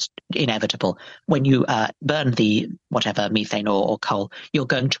methane that's inevitable. When you burn the whatever methane or coal, you're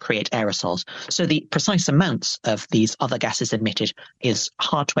going to create aerosols. So the precise amounts of these other gases emitted is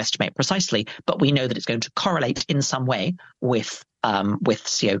hard to estimate precisely, but we know that it's going to correlate in some way with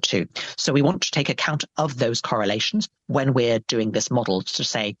CO2. So we want to take account of those correlations when we're doing this model to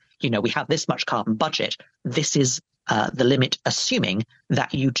say, we have this much carbon budget. This is the limit, assuming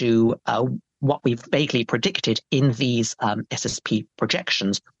that you do what we've vaguely predicted in these SSP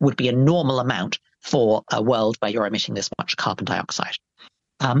projections would be a normal amount for a world where you're emitting this much carbon dioxide.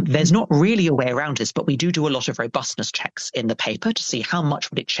 There's not really a way around this, but we do a lot of robustness checks in the paper to see how much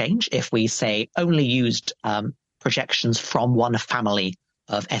would it change if we, say, only used projections from one family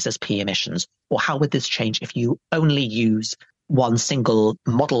of SSP emissions, or how would this change if you only use one single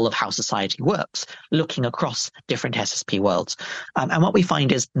model of how society works, looking across different SSP worlds. And what we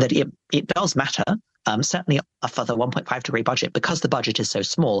find is that it does matter, certainly for the 1.5 degree budget, because the budget is so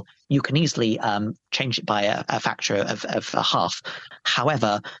small, you can easily change it by a factor of a half.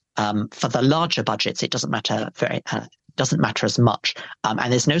 However, for the larger budgets, it doesn't matter as much.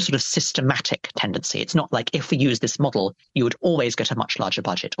 And there's no sort of systematic tendency. It's not like if we use this model, you would always get a much larger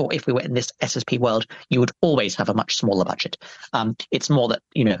budget. Or if we were in this SSP world, you would always have a much smaller budget. It's more that,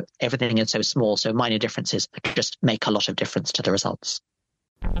 everything is so small, so minor differences just make a lot of difference to the results.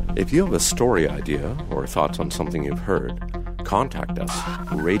 If you have a story idea or thoughts on something you've heard, contact us,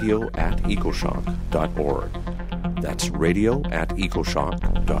 radio@ecoshock.org. That's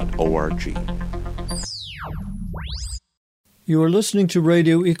radio@ecoshock.org. You are listening to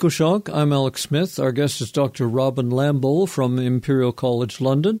Radio EcoShock. I'm Alex Smith. Our guest is Dr. Robin Lamboll from Imperial College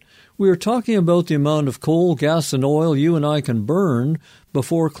London. We are talking about the amount of coal, gas, and oil you and I can burn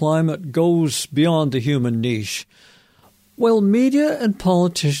before climate goes beyond the human niche. While media and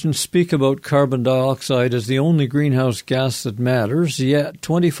politicians speak about carbon dioxide as the only greenhouse gas that matters, yet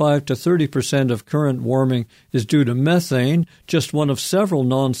 25 to 30% of current warming is due to methane, just one of several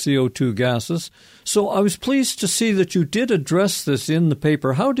non-CO2 gases. So I was pleased to see that you did address this in the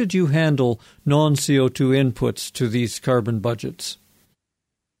paper. How did you handle non-CO2 inputs to these carbon budgets?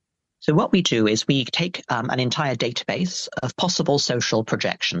 So what we do is we take an entire database of possible social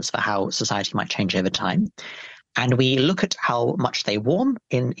projections for how society might change over time. And we look at how much they warm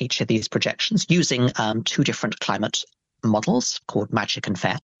in each of these projections using two different climate models called Magic and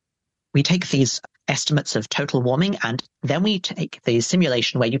Fair. We take these estimates of total warming, and then we take the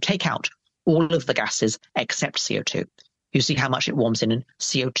simulation where you take out all of the gases except CO2. You see how much it warms in a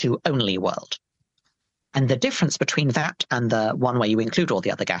CO2-only world. And the difference between that and the one where you include all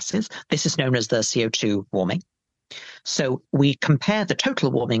the other gases, this is known as the CO2 warming. So we compare the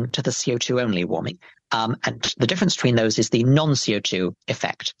total warming to the CO2-only warming. And the difference between those is the non-CO2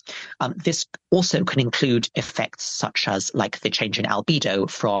 effect. This also can include effects such as like the change in albedo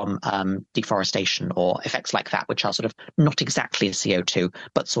from deforestation or effects like that, which are sort of not exactly CO2,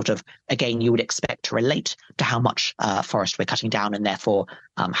 but sort of, again, you would expect to relate to how much forest we're cutting down and therefore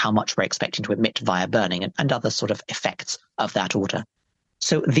how much we're expecting to emit via burning and other sort of effects of that order.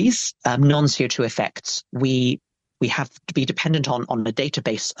 So these non-CO2 effects, we have to be dependent on a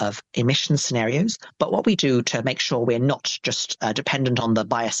database of emission scenarios. But what we do to make sure we're not just dependent on the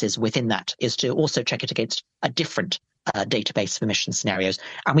biases within that is to also check it against a different database of emission scenarios.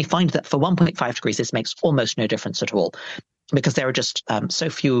 And we find that for 1.5 degrees, this makes almost no difference at all, because there are just so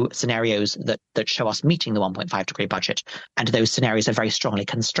few scenarios that show us meeting the 1.5 degree budget. And those scenarios are very strongly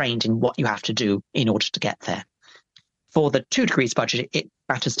constrained in what you have to do in order to get there. For the 2 degrees budget, it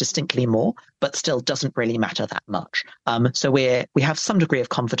matters distinctly more, but still doesn't really matter that much. So we have some degree of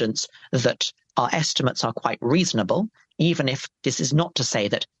confidence that our estimates are quite reasonable, even if this is not to say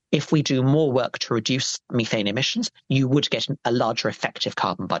that if we do more work to reduce methane emissions, you would get a larger effective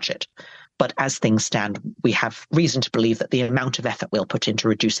carbon budget. But as things stand, we have reason to believe that the amount of effort we'll put into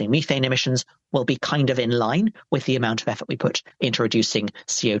reducing methane emissions will be kind of in line with the amount of effort we put into reducing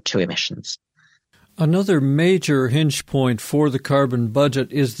CO2 emissions. Another major hinge point for the carbon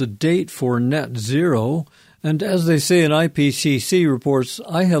budget is the date for net zero. And as they say in IPCC reports,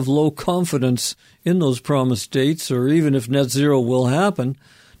 I have low confidence in those promised dates, or even if net zero will happen.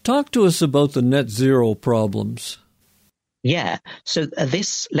 Talk to us about the net zero problems. Yeah. So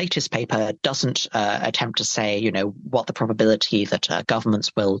this latest paper doesn't attempt to say, what the probability that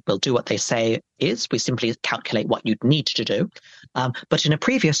governments will do what they say is. We simply calculate what you'd need to do. But in a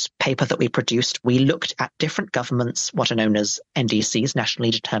previous paper that we produced, we looked at different governments, what are known as NDCs,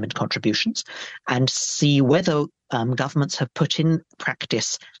 nationally determined contributions, and see whether governments have put in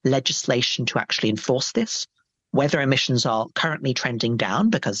practice legislation to actually enforce this. Whether emissions are currently trending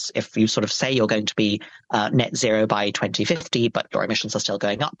down, because if you sort of say you're going to be net zero by 2050, but your emissions are still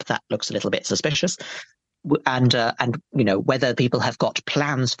going up, that looks a little bit suspicious. And whether people have got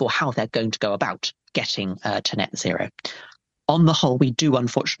plans for how they're going to go about getting to net zero. On the whole, we do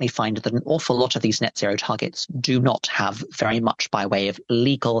unfortunately find that an awful lot of these net zero targets do not have very much by way of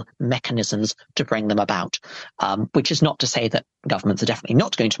legal mechanisms to bring them about, which is not to say that governments are definitely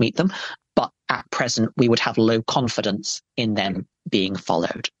not going to meet them, but at present we would have low confidence in them being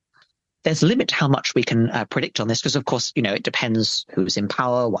followed. There's a limit to how much we can predict on this because, of course, it depends who's in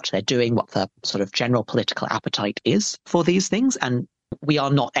power, what they're doing, what the sort of general political appetite is for these things. And we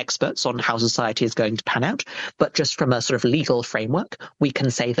are not experts on how society is going to pan out, but just from a sort of legal framework, we can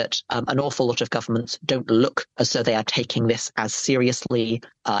say that an awful lot of governments don't look as though they are taking this as seriously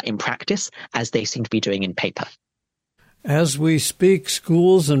in practice as they seem to be doing in paper. As we speak,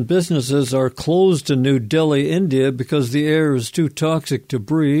 schools and businesses are closed in New Delhi, India, because the air is too toxic to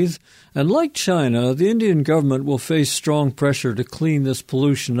breathe. And like China, the Indian government will face strong pressure to clean this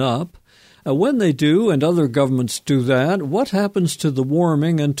pollution up. When they do, and other governments do that, what happens to the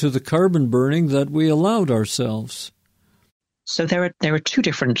warming and to the carbon burning that we allowed ourselves? So there are two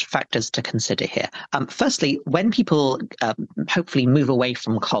different factors to consider here. Firstly, when people hopefully move away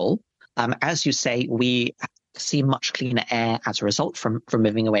from coal, as you say, we see much cleaner air as a result from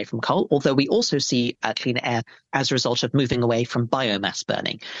moving away from coal, although we also see cleaner air as a result of moving away from biomass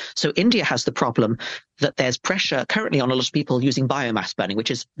burning. So India has the problem that there's pressure currently on a lot of people using biomass burning,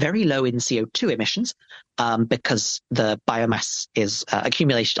 which is very low in CO2 emissions because the biomass is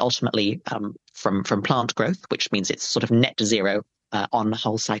accumulated ultimately from plant growth, which means it's sort of net zero on a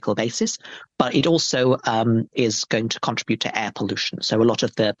whole cycle basis, but it also is going to contribute to air pollution. So a lot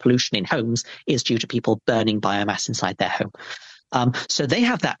of the pollution in homes is due to people burning biomass inside their home. So they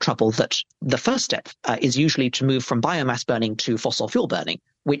have that trouble that the first step is usually to move from biomass burning to fossil fuel burning,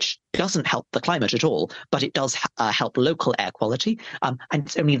 which doesn't help the climate at all, but it does help local air quality. And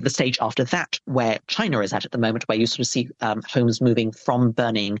it's only the stage after that where China is at the moment, where you sort of see homes moving from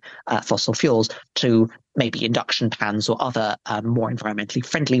burning fossil fuels to maybe induction pans or other more environmentally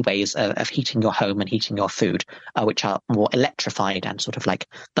friendly ways of heating your home and heating your food, which are more electrified, and sort of like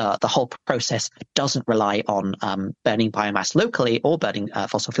the whole process doesn't rely on burning biomass locally or burning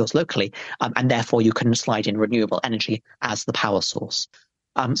fossil fuels locally, and therefore you can slide in renewable energy as the power source.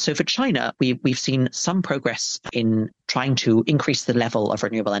 So for China, we've seen some progress in trying to increase the level of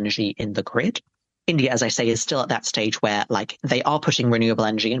renewable energy in the grid. India, as I say, is still at that stage where they are putting renewable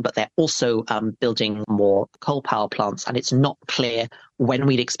energy in, but they're also building more coal power plants, and it's not clear when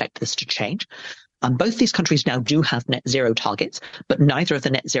we'd expect this to change. Both these countries now do have net zero targets, but neither of the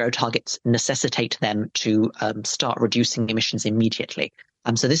net zero targets necessitate them to start reducing emissions immediately.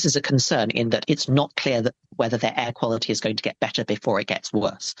 So this is a concern in that it's not clear that whether their air quality is going to get better before it gets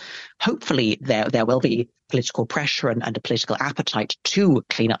worse. Hopefully there will be political pressure and a political appetite to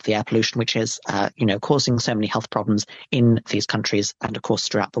clean up the air pollution, which is causing so many health problems in these countries and of course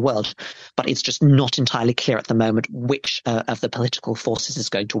throughout the world. But it's just not entirely clear at the moment which of the political forces is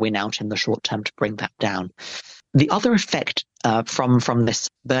going to win out in the short term to bring that down. The other effect from this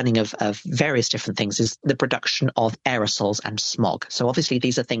burning of various different things is the production of aerosols and smog. So obviously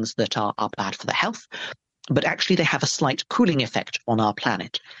these are things that are bad for the health, but actually they have a slight cooling effect on our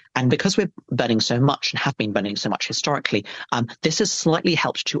planet. And because we're burning so much and have been burning so much historically, this has slightly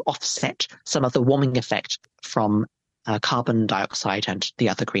helped to offset some of the warming effect from carbon dioxide and the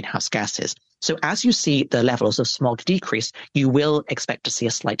other greenhouse gases. So as you see the levels of smog decrease, you will expect to see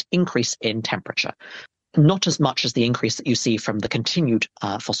a slight increase in temperature. Not as much as the increase that you see from the continued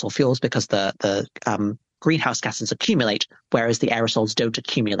fossil fuels, because the greenhouse gases accumulate, whereas the aerosols don't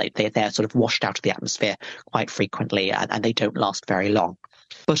accumulate. They're sort of washed out of the atmosphere quite frequently, and they don't last very long.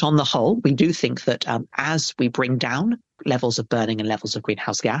 But on the whole, we do think that as we bring down levels of burning and levels of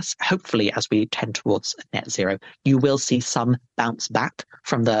greenhouse gas, hopefully as we tend towards net zero, you will see some bounce back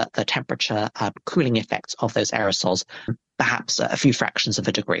from the temperature cooling effects of those aerosols, perhaps a few fractions of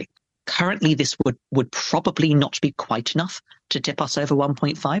a degree. Currently, this would probably not be quite enough to tip us over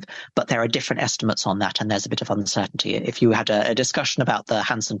 1.5, but there are different estimates on that, and there's a bit of uncertainty. If you had a discussion about the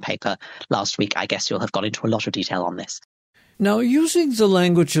Hansen paper last week, I guess you'll have gone into a lot of detail on this. Now, using the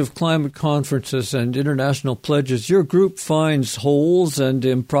language of climate conferences and international pledges, your group finds holes and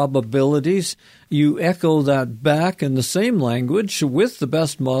improbabilities. You echo that back in the same language with the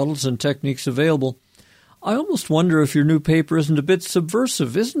best models and techniques available. I almost wonder if your new paper isn't a bit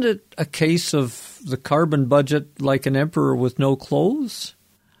subversive. Isn't it a case of the carbon budget like an emperor with no clothes?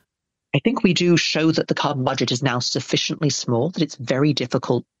 I think we do show that the carbon budget is now sufficiently small that it's very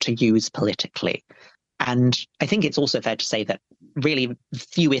difficult to use politically. And I think it's also fair to say that really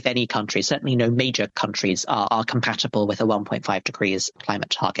few, if any, countries, certainly no major countries, are compatible with a 1.5 degrees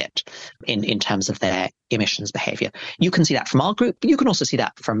climate target in terms of their emissions behavior. You can see that from our group, but you can also see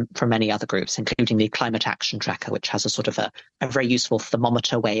that from many other groups, including the Climate Action Tracker, which has a sort of a very useful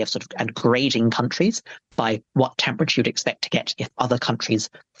thermometer way of sort of and grading countries by what temperature you'd expect to get if other countries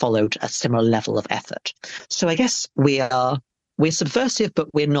followed a similar level of effort. So I guess we're subversive,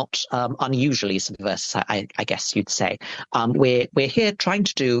 but we're not unusually subversive, I guess you'd say. We're here trying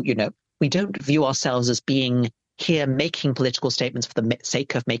to do, we don't view ourselves as being here making political statements for the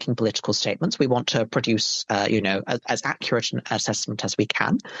sake of making political statements. We want to produce, as accurate an assessment as we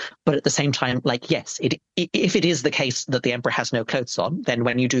can. But at the same time, yes, if it is the case that the emperor has no clothes on, then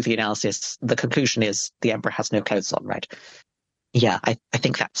when you do the analysis, the conclusion is the emperor has no clothes on, right? Yeah, I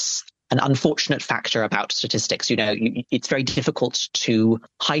think that's an unfortunate factor about statistics. It's very difficult to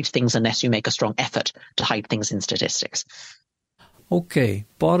hide things unless you make a strong effort to hide things in statistics. Okay,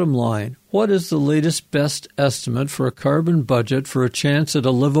 bottom line, what is the latest best estimate for a carbon budget for a chance at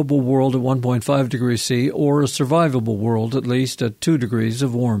a livable world at 1.5 degrees C or a survivable world at least at 2 degrees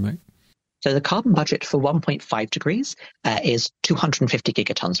of warming? So the carbon budget for 1.5 degrees is 250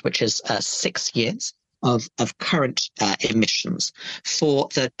 gigatons, which is 6 years. of current emissions. For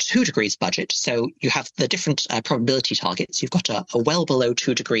the 2 degrees budget, so you have the different probability targets. You've got a well below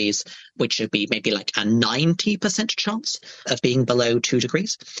 2 degrees, which would be maybe like a 90% chance of being below 2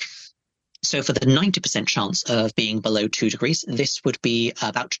 degrees. So for the 90% chance of being below 2 degrees, this would be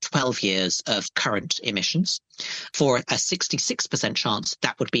about 12 years of current emissions. For a 66% chance,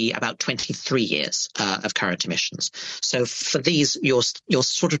 that would be about 23 years of current emissions. So for these, you're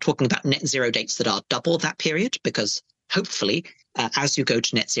sort of talking about net zero dates that are double that period, because hopefully, as you go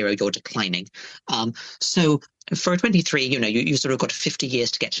to net zero, you're declining. So for a 23, you sort of got 50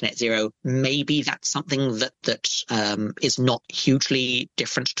 years to get to net zero. Maybe that's something that is not hugely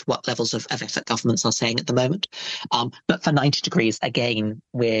different to what levels of effort governments are saying at the moment. But for 90 degrees, again,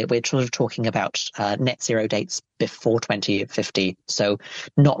 we're sort of talking about net zero dates before 2050. So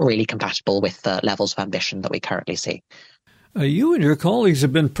not really compatible with the levels of ambition that we currently see. You and your colleagues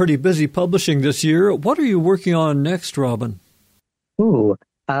have been pretty busy publishing this year. What are you working on next, Robin?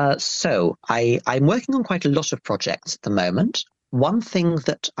 So I'm working on quite a lot of projects at the moment. One thing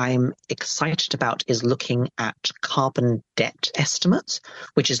that I'm excited about is looking at carbon debt estimates,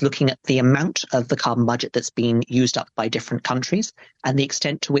 which is looking at the amount of the carbon budget that's been used up by different countries and the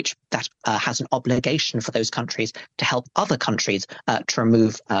extent to which that has an obligation for those countries to help other countries to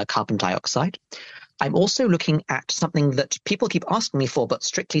remove carbon dioxide. I'm also looking at something that people keep asking me for, but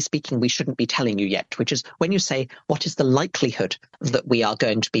strictly speaking, we shouldn't be telling you yet, which is when you say, what is the likelihood that we are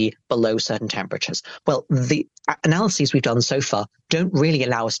going to be below certain temperatures? Well, the analyses we've done so far don't really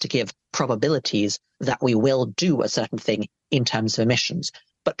allow us to give probabilities that we will do a certain thing in terms of emissions.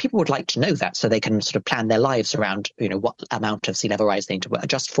 But people would like to know that so they can sort of plan their lives around, what amount of sea level rise they need to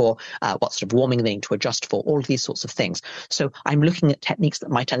adjust for, what sort of warming they need to adjust for, all of these sorts of things. So I'm looking at techniques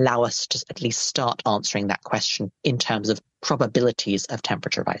that might allow us to at least start answering that question in terms of probabilities of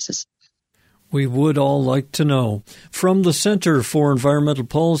temperature rises. We would all like to know. From the Centre for Environmental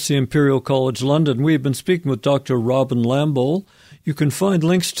Policy, Imperial College London, we've been speaking with Dr. Robin Lamboll. You can find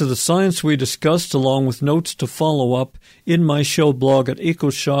links to the science we discussed along with notes to follow up in my show blog at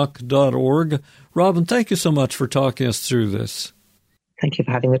ecoshock.org. Robin, thank you so much for talking us through this. Thank you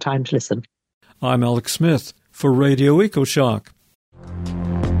for having the time to listen. I'm Alex Smith for Radio EcoShock.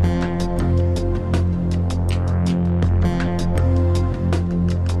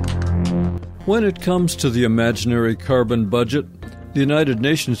 When it comes to the imaginary carbon budget, the United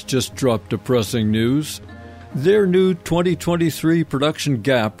Nations just dropped depressing news. Their new 2023 production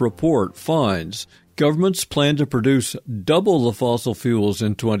gap report finds governments plan to produce double the fossil fuels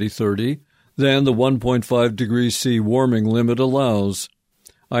in 2030 than the 1.5 degrees C warming limit allows.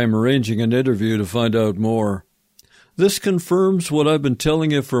 I am arranging an interview to find out more. This confirms what I've been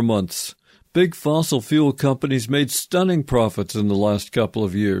telling you for months. Big fossil fuel companies made stunning profits in the last couple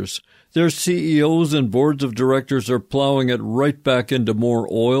of years. Their CEOs and boards of directors are plowing it right back into more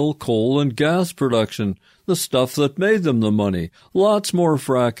oil, coal, and gas production, the stuff that made them the money. Lots more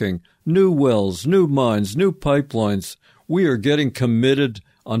fracking, new wells, new mines, new pipelines. We are getting committed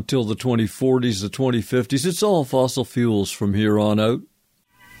until the 2040s, the 2050s. It's all fossil fuels from here on out.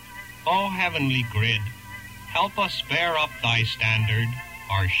 O heavenly grid, help us bear up thy standard,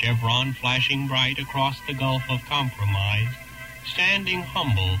 our chevron flashing bright across the gulf of compromise, standing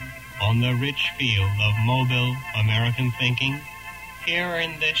humble on the rich field of mobile American thinking, here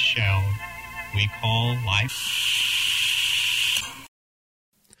in this shell we call life.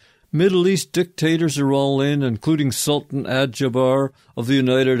 Middle East dictators are all in, including Sultan Al-Jaber of the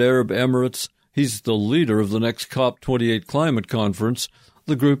United Arab Emirates. He's the leader of the next COP28 climate conference,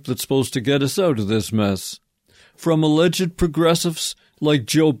 the group that's supposed to get us out of this mess. From alleged progressives like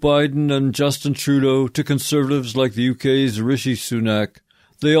Joe Biden and Justin Trudeau to conservatives like the UK's Rishi Sunak,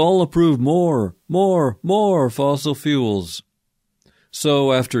 they all approve more fossil fuels.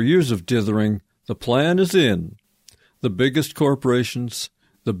 So, after years of dithering, the plan is in. The biggest corporations,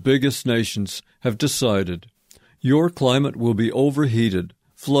 the biggest nations have decided your climate will be overheated,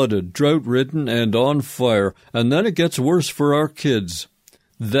 flooded, drought-ridden, and on fire, and then it gets worse for our kids.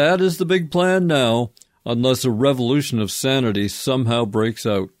 That is the big plan now, unless a revolution of sanity somehow breaks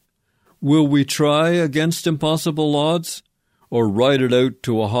out. Will we try against impossible odds? Or ride it out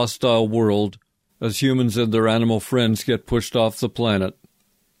to a hostile world as humans and their animal friends get pushed off the planet?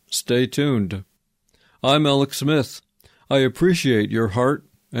 Stay tuned. I'm Alex Smith. I appreciate your heart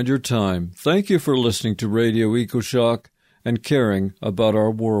and your time. Thank you for listening to Radio EcoShock and caring about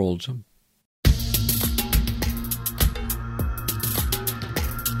our world.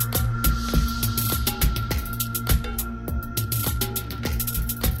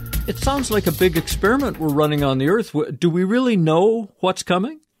 It sounds like a big experiment we're running on the Earth. Do we really know what's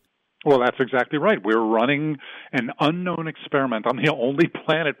coming? Well, that's exactly right. We're running an unknown experiment on the only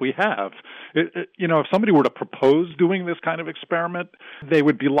planet we have. If somebody were to propose doing this kind of experiment, they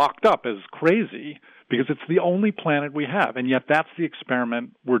would be locked up as crazy because it's the only planet we have, and yet that's the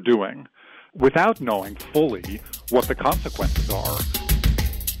experiment we're doing without knowing fully what the consequences are.